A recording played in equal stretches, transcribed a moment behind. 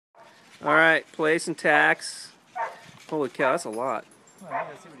All right, place and tacks. Holy cow, that's a lot. Oh, yeah,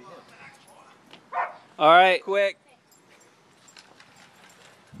 let's see what he hit. All right, quick.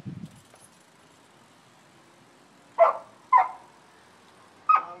 I'm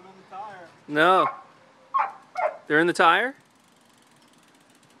in the tire. No. They're in the tire?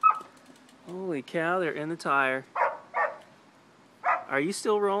 Holy cow, they're in the tire. Are you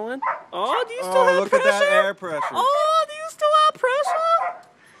still rolling? Oh, do you still have look pressure? at that air pressure. Oh, do you still have pressure?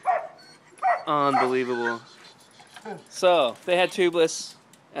 Unbelievable. So, if they had tubeless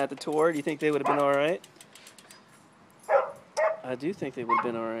at the tour, do you think they would have been alright? I do think they would have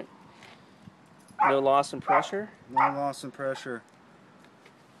been alright. No loss in pressure? No loss in pressure.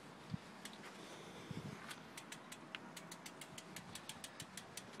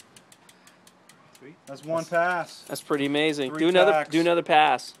 Sweet. That's one pass. That's pretty amazing. 3 Do another tacks.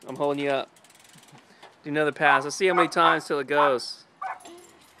 pass. I'm holding you up. Do another pass. Let's see how many times till it goes.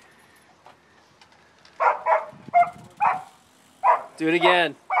 Do it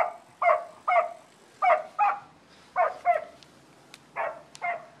again.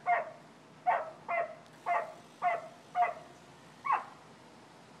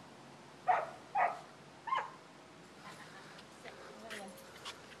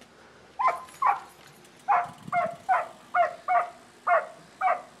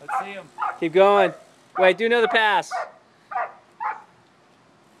 Let's see him. Keep going. Wait, do another pass.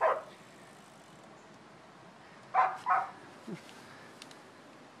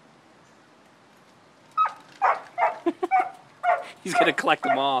 He's gonna collect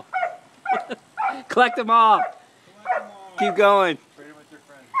them all. Collect them all. Keep going.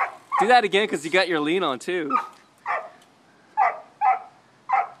 Do that again because you got your lean on too.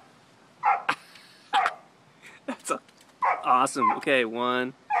 That's awesome. Okay,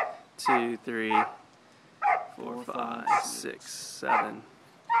 1, 2, 3, 4, 5, 6, 7.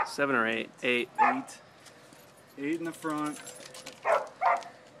 7 or 8. 8. 8 in the front.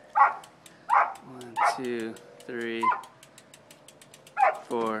 1, 2, 3,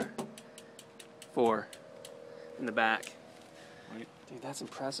 4. 4 in the back. Dude, that's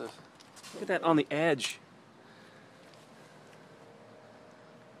impressive. Look at that on the edge.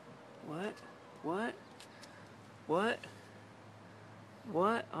 What? What? What?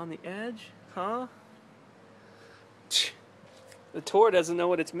 What? On the edge? Huh? The tour doesn't know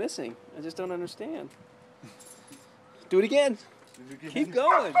what it's missing. I just don't understand. Do it again. Keep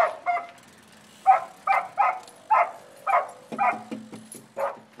going.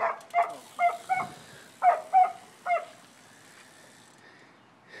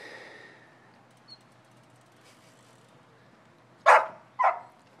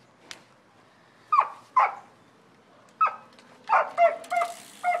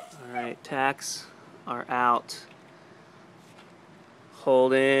 Alright, tacks are out.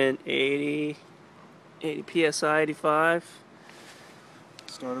 Hold in 80 PSI, 85.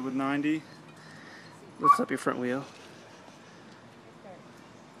 Started with 90. Lift up your front wheel.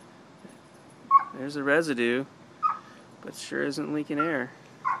 There's the residue, but sure isn't leaking air.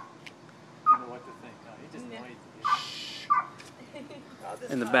 I don't know what to think. No, he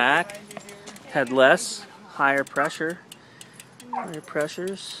just In the back, had less, higher pressure. Higher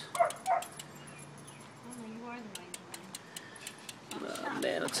pressures. Oh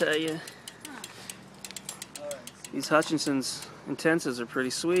man, I'll tell you. These Hutchinson's intensives are pretty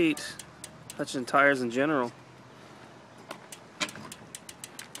sweet. Hutchinson tires in general.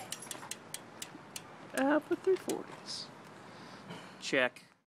 For 340s. Check.